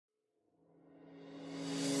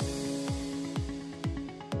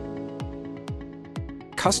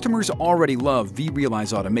Customers already love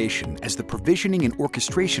vRealize Automation as the provisioning and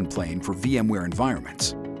orchestration plane for VMware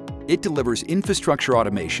environments. It delivers infrastructure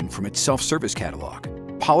automation from its self-service catalog,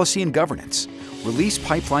 policy and governance, release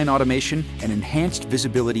pipeline automation, and enhanced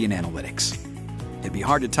visibility and analytics. It'd be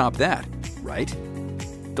hard to top that, right?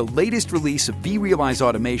 The latest release of vRealize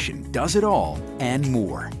Automation does it all and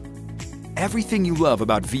more. Everything you love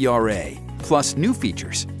about VRA, plus new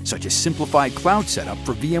features such as simplified cloud setup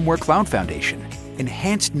for VMware Cloud Foundation,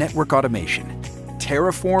 enhanced network automation,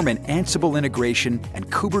 Terraform and Ansible integration, and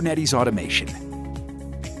Kubernetes automation.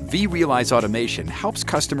 vRealize Automation helps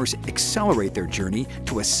customers accelerate their journey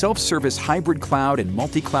to a self-service hybrid cloud and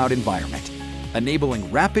multi-cloud environment,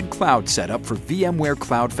 enabling rapid cloud setup for VMware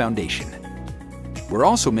Cloud Foundation. We're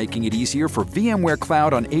also making it easier for VMware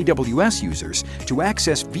Cloud on AWS users to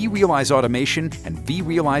access vRealize Automation and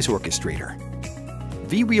vRealize Orchestrator.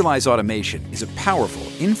 vRealize Automation is a powerful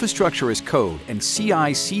infrastructure as code and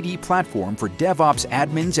CI/CD platform for DevOps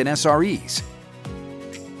admins and SREs.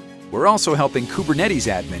 We're also helping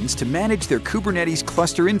Kubernetes admins to manage their Kubernetes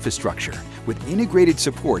cluster infrastructure with integrated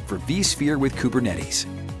support for vSphere with Kubernetes.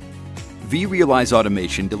 vRealize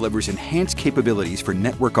Automation delivers enhanced capabilities for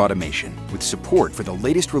network automation with support for the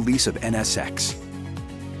latest release of NSX,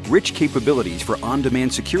 rich capabilities for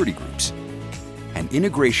on-demand security groups, and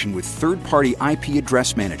integration with third-party IP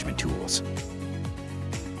address management tools.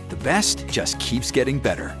 The best just keeps getting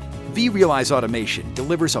better. vRealize Automation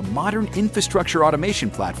delivers a modern infrastructure automation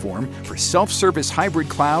platform for self-service hybrid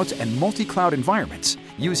clouds and multi-cloud environments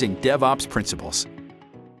using DevOps principles.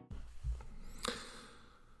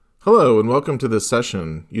 Hello and welcome to this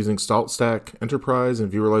session using SaltStack, Enterprise,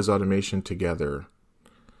 and vRealize Automation together.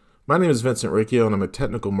 My name is Vincent Riccio and I'm a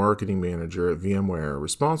Technical Marketing Manager at VMware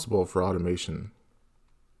responsible for automation.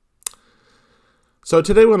 So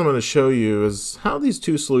today what I'm going to show you is how these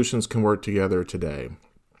two solutions can work together today.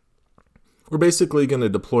 We're basically going to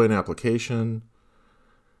deploy an application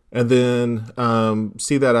and then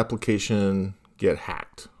see that application get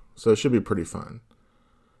hacked. So it should be pretty fun.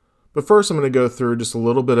 But first I'm going to go through just a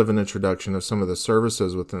little bit of an introduction of some of the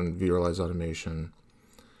services within vRealize Automation.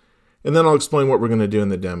 And then I'll explain what we're going to do in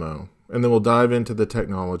the demo. And then we'll dive into the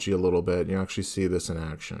technology a little bit and you actually see this in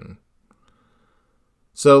action.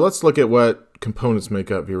 So let's look at what components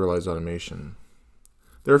make up vRealize Automation.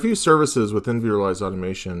 There are a few services within vRealize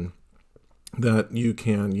Automation that you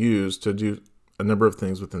can use to do a number of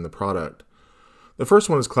things within the product. The first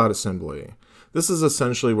one is Cloud Assembly. This is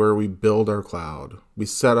essentially where we build our cloud, we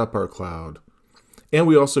set up our cloud, and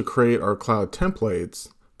we also create our cloud templates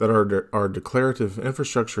that are our declarative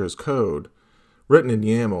infrastructure as code written in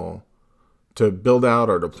YAML to build out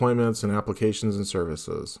our deployments and applications and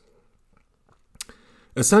services.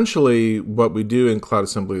 Essentially, what we do in Cloud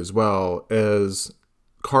Assembly as well is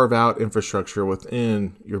carve out infrastructure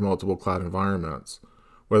within your multiple cloud environments,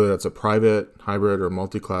 whether that's a private, hybrid, or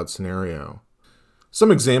multi-cloud scenario.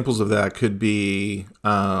 Some examples of that could be,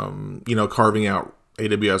 carving out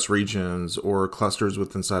AWS regions or clusters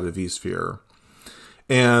within inside of vSphere.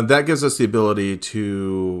 And that gives us the ability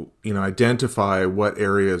to, identify what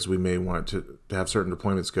areas we may want to have certain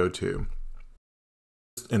deployments go to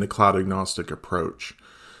in a cloud agnostic approach.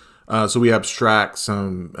 So we abstract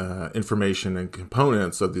some information and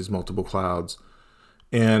components of these multiple clouds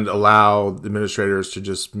and allow administrators to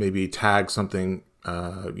just maybe tag something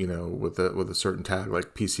with a certain tag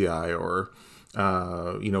like PCI or,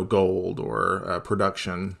 gold or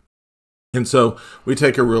production. And so we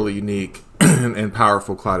take a really unique and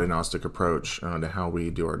powerful cloud agnostic approach to how we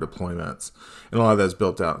do our deployments. And a lot of that's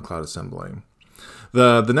built out in Cloud Assembly.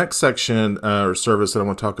 The next section or service that I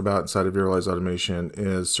want to talk about inside of vRealize Automation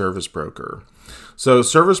is Service Broker. So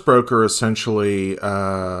Service Broker essentially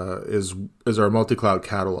is our multi-cloud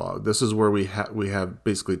catalog. This is where we have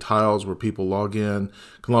basically tiles where people can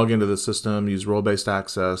log into the system, use role-based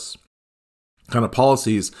access, kind of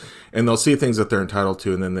policies, and they'll see things that they're entitled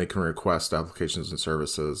to, and then they can request applications and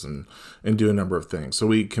services and do a number of things. So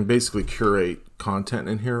we can basically curate content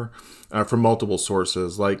in here from multiple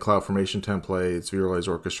sources like CloudFormation templates, vRealize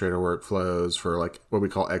Orchestrator workflows for like what we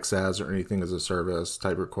call XaaS or anything as a service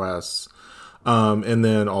type requests. And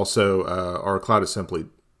then also our Cloud Assembly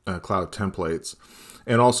cloud templates,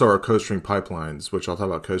 and also our Codestream pipelines, which I'll talk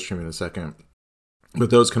about Codestream in a second. But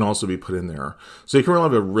those can also be put in there. So you can really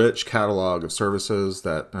have a rich catalog of services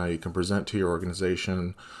that you can present to your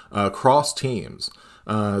organization across teams.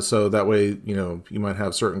 So that way, you might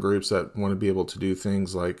have certain groups that want to be able to do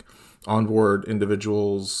things like onboard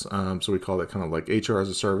individuals. So we call that kind of like HR as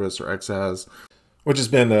a service or XaaS, which has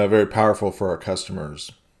been very powerful for our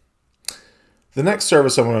customers. The next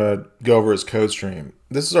service I want to go over is Codestream.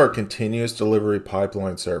 This is our continuous delivery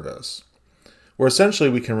pipeline service, where essentially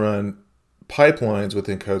we can run pipelines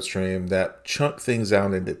within Codestream that chunk things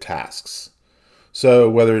out into tasks. So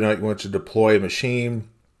whether or not you want to deploy a machine,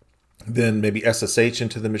 then maybe SSH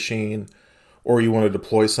into the machine, or you want to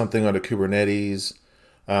deploy something onto Kubernetes,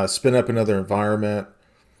 spin up another environment.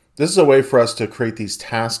 This is a way for us to create these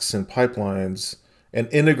tasks and pipelines and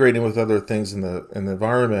integrating with other things in the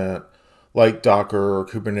environment, like Docker or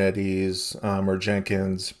Kubernetes or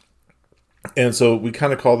Jenkins. And so we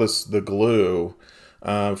kind of call this the glue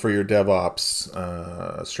for your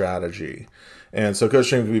DevOps strategy. And so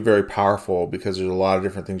Codestream can be very powerful because there's a lot of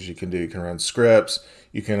different things you can do. You can run scripts.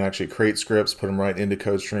 You can actually create scripts, put them right into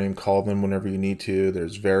Codestream, call them whenever you need to.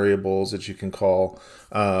 There's variables that you can call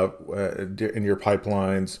in your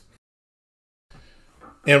pipelines.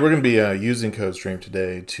 And we're going to be using Codestream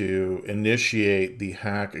today to initiate the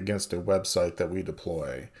hack against a website that we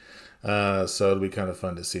deploy. So it'll be kind of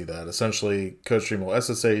fun to see that. Essentially, Codestream will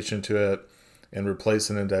SSH into it and replace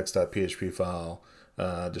an index.php file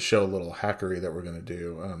to show a little hackery that we're going to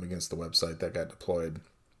do against the website that got deployed.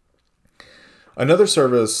 Another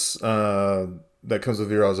service that comes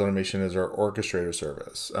with Viralized Automation is our Orchestrator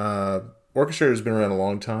service. Orchestrator has been around a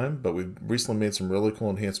long time, but we've recently made some really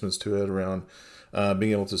cool enhancements to it around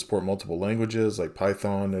being able to support multiple languages like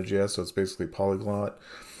Python, Node.js, so it's basically polyglot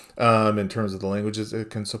in terms of the languages it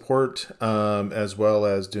can support, as well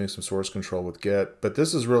as doing some source control with Git. But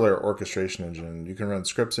this is really our orchestration engine. You can run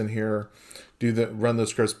scripts in here, run those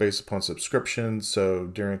scripts based upon subscriptions. So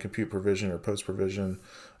during compute provision or post provision,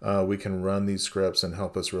 we can run these scripts and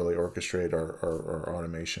help us really orchestrate our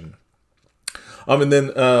automation. And then,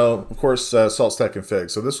 of course, Saltstack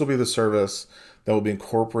Config. So this will be the service that will be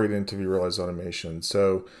incorporated into Viralized Automation.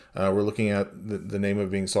 So we're looking at the name of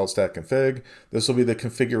being Saltstack Config. This will be the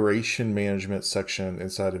configuration management section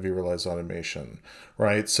inside of Viralized Automation,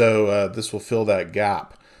 right? So this will fill that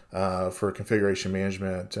gap for configuration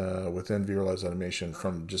management within Viralized Automation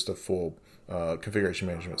from just a full configuration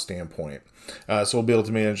management standpoint. So we'll be able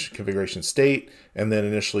to manage configuration state and then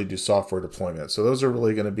initially do software deployment. So those are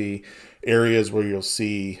really going to be areas where you'll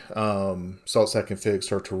see Saltstack Config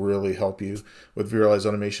start to really help you with Viralized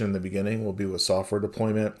Automation in the beginning. Will be with software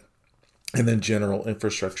deployment and then general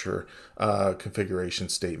infrastructure configuration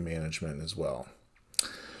state management as well.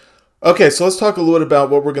 Okay, so let's talk a little bit about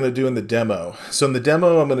what we're going to do in the demo. So in the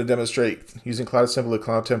demo, I'm going to demonstrate using Cloud Assembly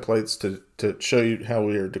Cloud Templates to show you how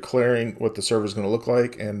we are declaring what the server is going to look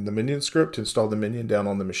like and the minion script to install the minion down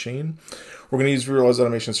on the machine. We're going to use Viralized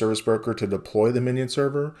Automation Service Broker to deploy the minion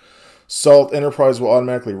server. Salt Enterprise will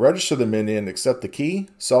automatically register the minion and accept the key.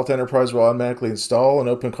 Salt Enterprise will automatically install an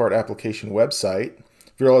OpenCart application website.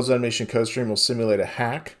 Viralized Automation Codestream will simulate a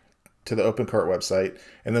hack to the OpenCart website,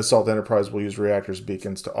 and then Salt Enterprise will use Reactor's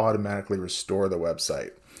beacons to automatically restore the website.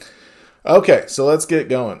 Okay, so let's get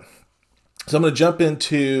going. So I'm going to jump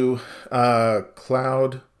into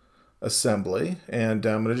Cloud Assembly, and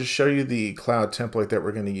I'm going to just show you the cloud template that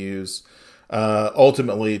we're going to use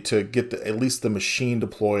ultimately to get at least the machine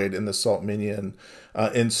deployed and the Salt minion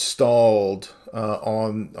installed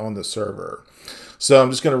on the server. So I'm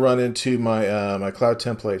just going to run into my my cloud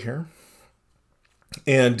template here.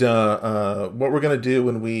 And what we're going to do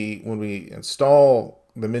when we install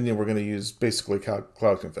the minion, we're going to use basically Cloud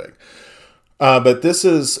Config. But this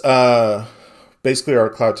is basically our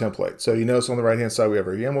cloud template. So you notice on the right-hand side, we have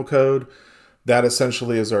our YAML code. That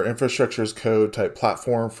essentially is our infrastructure as code type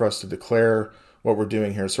platform for us to declare what we're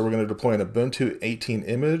doing here. So we're going to deploy an Ubuntu 18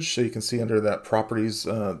 image. So you can see under that properties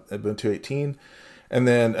Ubuntu 18. And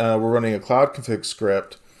then we're running a Cloud Config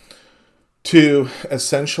script to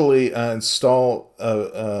essentially install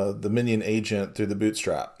the minion agent through the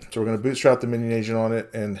bootstrap. So we're going to bootstrap the minion agent on it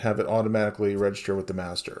and have it automatically register with the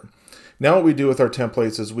master. Now what we do with our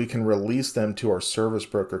templates is we can release them to our service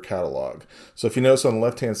broker catalog. So if you notice on the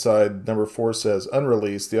left-hand side, number 4 says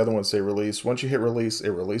unreleased, the other ones say release. Once you hit release, it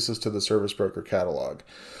releases to the service broker catalog.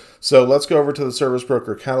 So let's go over to the service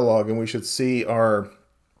broker catalog and we should see our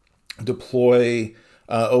deploy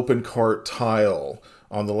OpenCart tile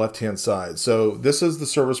on the left-hand side. So this is the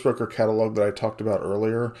service broker catalog that I talked about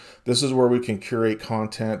earlier. This is where we can curate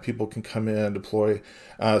content. People can come in, deploy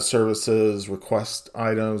services, request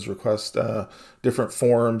items, request different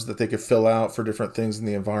forms that they could fill out for different things in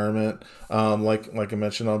the environment. Like I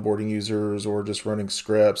mentioned, onboarding users or just running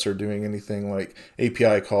scripts or doing anything like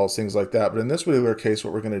API calls, things like that. But in this particular case,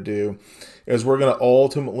 what we're going to do is we're going to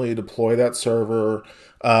ultimately deploy that server,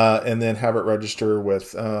 and then have it register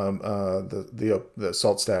with the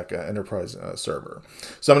SaltStack Enterprise server.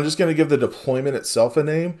 So I'm just going to give the deployment itself a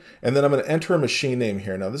name, and then I'm going to enter a machine name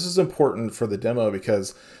here. Now this is important for the demo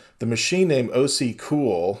because the machine name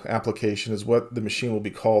OCCool application is what the machine will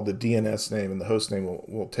be called, the DNS name, and the host name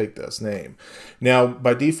will take this name. Now,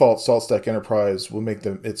 by default, SaltStack Enterprise will make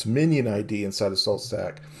its minion ID inside of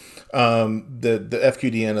SaltStack the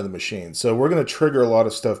FQDN of the machine. So we're going to trigger a lot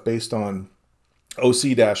of stuff based on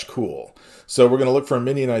OC-cool. So we're going to look for a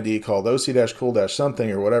minion ID called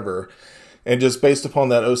OC-cool-something or whatever. And just based upon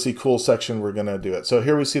that OC-cool section, we're going to do it. So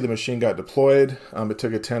here we see the machine got deployed. It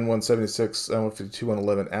took a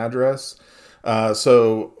 10.176.152.111 address.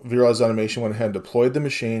 So Viralized Automation went ahead and deployed the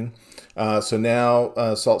machine. So now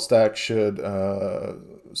SaltStack should,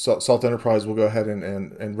 Salt Enterprise will go ahead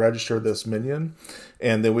and register this minion,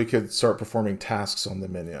 and then we could start performing tasks on the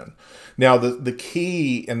minion. Now the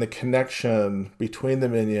key and the connection between the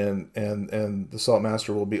minion and the Salt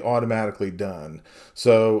Master will be automatically done.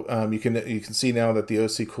 So you can see now that the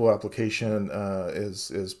OCCool application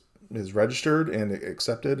is registered and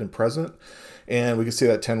accepted and present, and we can see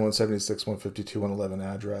that 10.176.152.111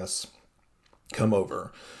 address come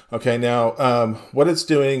over. Okay, now what it's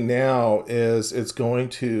doing now is it's going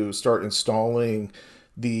to start installing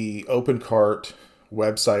the OpenCart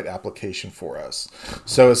website application for us.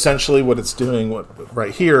 So essentially what it's doing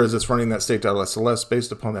right here is it's running that state.sls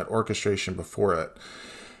based upon that orchestration before it.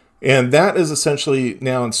 And that is essentially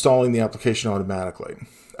now installing the application automatically.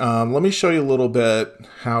 Let me show you a little bit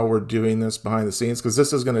how we're doing this behind the scenes, because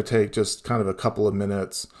this is going to take just kind of a couple of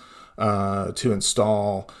minutes to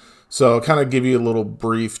install. So I'll kind of give you a little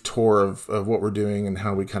brief tour of what we're doing and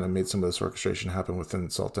how we kind of made some of this orchestration happen within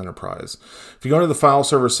Salt Enterprise. If you go into the file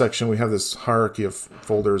server section, we have this hierarchy of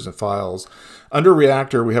folders and files. Under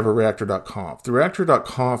Reactor, we have a reactor.conf. The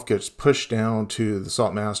reactor.conf gets pushed down to the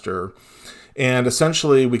Salt Master, and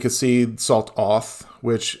essentially we could see salt auth,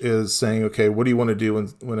 which is saying, okay, what do you want to do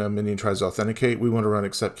when a minion tries to authenticate? We want to run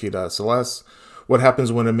accept key.sls. What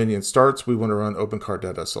happens when a minion starts? We want to run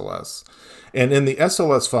opencart.sls. And in the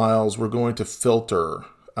SLS files, we're going to filter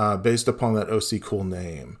based upon that OCCool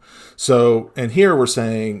name. So, and here we're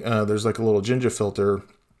saying there's like a little Jinja filter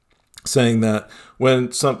saying that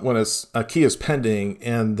when a key is pending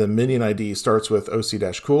and the minion ID starts with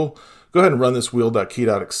OC-cool, go ahead and run this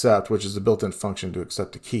wheel.key.accept, which is a built-in function to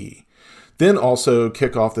accept a key. Then also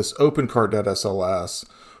kick off this opencart.sls,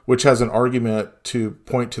 which has an argument to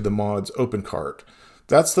point to the mod's OpenCart.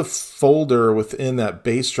 That's the folder within that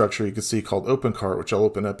base structure you can see called OpenCart, which I'll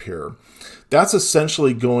open up here. That's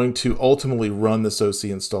essentially going to ultimately run this OC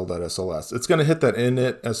install.sls. It's going to hit that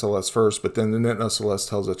init SLS first, but then the init SLS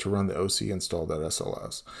tells it to run the OC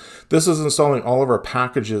install.sls. This is installing all of our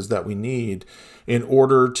packages that we need in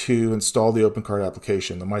order to install the OpenCart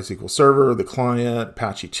application, the MySQL server, the client,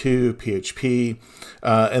 Apache 2, PHP,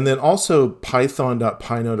 and then also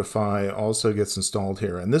python.pynotify also gets installed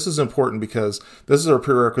here. And this is important because this is our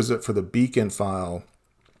prerequisite for the beacon file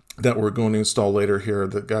that we're going to install later here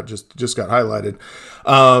that just got highlighted,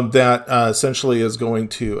 that essentially is going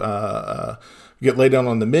to get laid down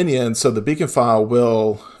on the minion. So the beacon file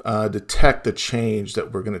will detect the change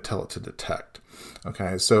that we're going to tell it to detect.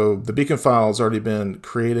 Okay, so the beacon file has already been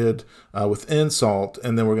created within Salt,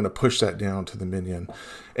 and then we're going to push that down to the minion.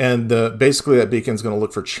 And basically that beacon is going to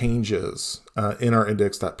look for changes in our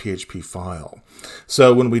index.php file.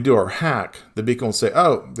 So when we do our hack, the beacon will say,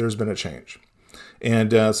 oh, there's been a change.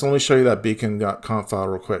 And so let me show you that beacon.conf file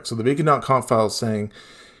real quick. So the beacon.conf file is saying,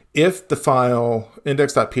 if the file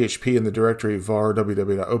index.php in the directory var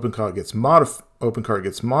www.opencart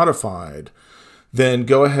gets modified, then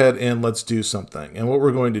go ahead and let's do something. And what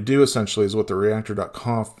we're going to do essentially is what the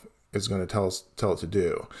reactor.conf is going to tell it to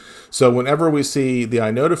do. So whenever we see the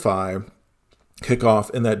iNotify kick off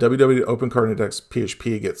and that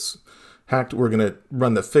www.opencart.index.php gets hacked, we're going to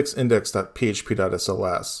run the fix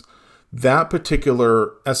index.php.sls. That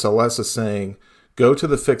particular SLS is saying, go to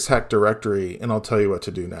the fix hack directory and I'll tell you what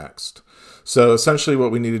to do next. So essentially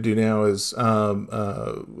what we need to do now is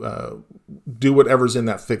do whatever's in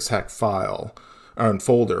that fix hack file or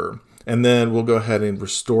folder, and then we'll go ahead and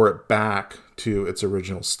restore it back to its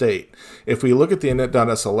original state. If we look at the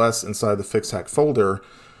init.sls inside the fix hack folder,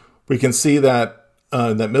 we can see that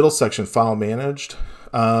in that middle section, file managed,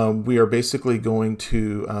 we are basically going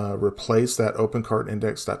to replace that opencart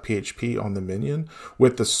index.php on the minion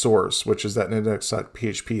with the source, which is that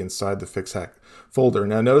index.php inside the fix hack folder.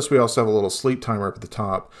 Now notice we also have a little sleep timer up at the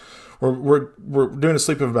top. We're doing a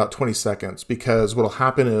sleep of about 20 seconds because what will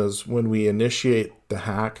happen is when we initiate the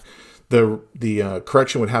hack, the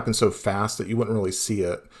correction would happen so fast that you wouldn't really see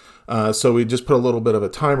it So we just put a little bit of a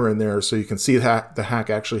timer in there so you can see that the hack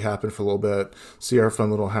actually happened for a little bit, see our fun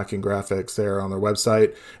little hacking graphics there on their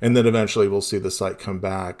website, and then eventually we'll see the site come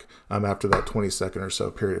back after that 20-second or so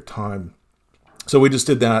period of time. So we just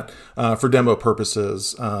did that for demo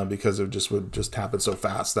purposes because it would just happen so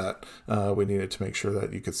fast that we needed to make sure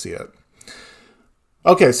that you could see it.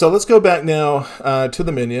 Okay, so let's go back now to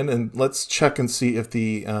the minion and let's check and see if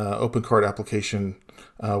the OpenCart application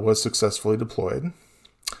was successfully deployed.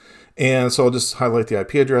 And so I'll just highlight the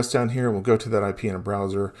IP address down here. We'll go to that IP in a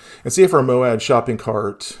browser and see if our Moad shopping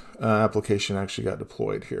cart application actually got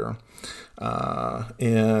deployed here.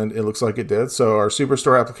 And it looks like it did. So our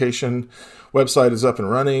Superstore application website is up and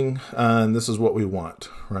running, and this is what we want,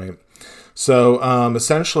 right? So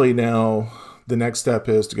essentially now the next step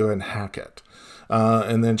is to go ahead and hack it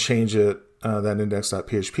and then change it, that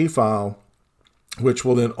index.php file, which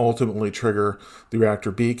will then ultimately trigger the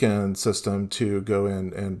Reactor Beacon system to go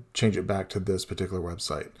in and change it back to this particular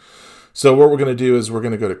website. So what we're going to do is we're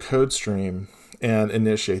going to go to Codestream and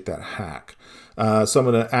initiate that hack. So I'm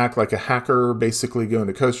going to act like a hacker, basically go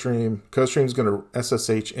into Codestream. Codestream is going to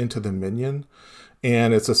SSH into the minion,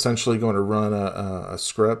 and it's essentially going to run a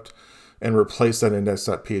script and replace that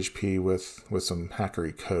index.php with some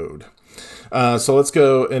hackery code. So let's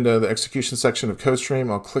go into the execution section of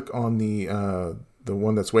Codestream. I'll click on the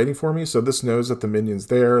one that's waiting for me. So this knows that the minion's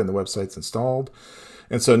there and the website's installed.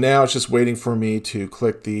 And so now it's just waiting for me to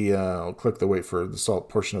click I'll click the wait for the salt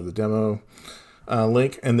portion of the demo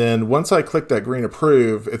link. And then once I click that green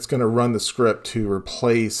approve, it's going to run the script to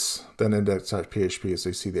replace that index.php. So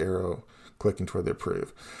you see the arrow clicking toward the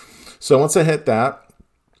approve. So once I hit that,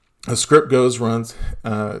 a script runs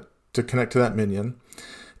to connect to that minion.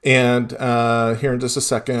 And here in just a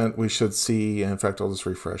second, we should see, in fact, I'll just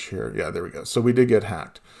refresh here. Yeah, there we go. So we did get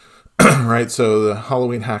hacked, right? So the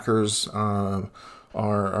Halloween hackers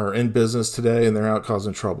are in business today, and they're out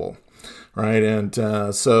causing trouble, right? And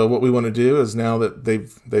so what we want to do is, now that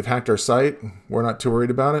they've hacked our site, we're not too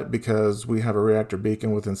worried about it because we have a Reactor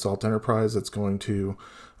Beacon within Salt Enterprise that's going to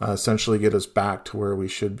essentially get us back to where we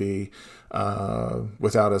should be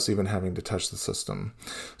without us even having to touch the system.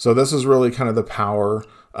 So this is really kind of the power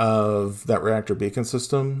of that Reactor Beacon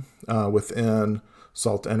system within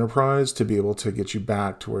Salt Enterprise to be able to get you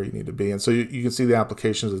back to where you need to be. And so you can see the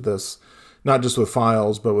applications of this, not just with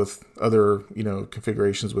files, but with other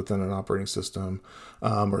configurations within an operating system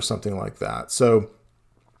or something like that. So,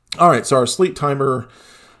 all right, so our sleep timer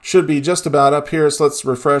should be just about up here. So let's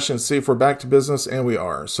refresh and see if we're back to business, and we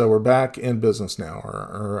are. So we're back in business now.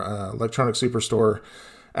 Our electronic superstore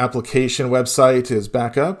application website is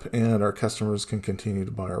back up, and our customers can continue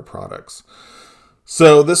to buy our products.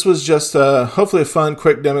 So this was just hopefully a fun,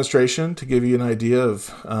 quick demonstration to give you an idea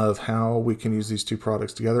of how we can use these two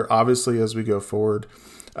products together. Obviously, as we go forward,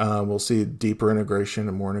 we'll see deeper integration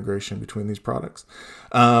and more integration between these products.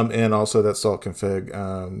 And also that Salt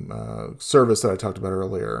Config service that I talked about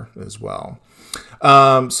earlier as well.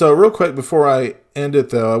 So real quick before I end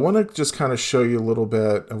it, though, I want to just kind of show you a little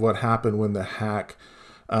bit of what happened when the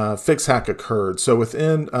fix hack occurred. So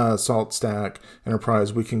within Saltstack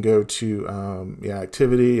Enterprise, we can go to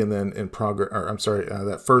activity, and then in progress, or I'm sorry,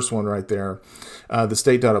 that first one right there, the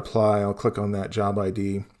state.apply. I'll click on that job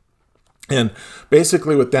ID. And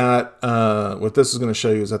basically with that, what this is going to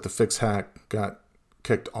show you is that the fix hack got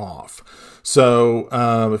kicked off. So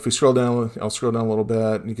if we scroll down, I'll scroll down a little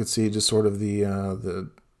bit, and you can see just sort of the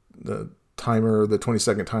timer, the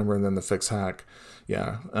 20-second timer, and then the fix hack.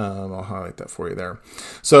 Yeah, I'll highlight that for you there.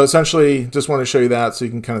 So essentially, just want to show you that so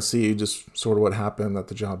you can kind of see just sort of what happened, that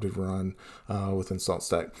the job did run within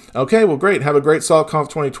SaltStack. Okay, well, great. Have a great SaltConf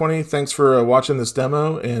 2020. Thanks for watching this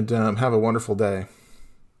demo, and have a wonderful day.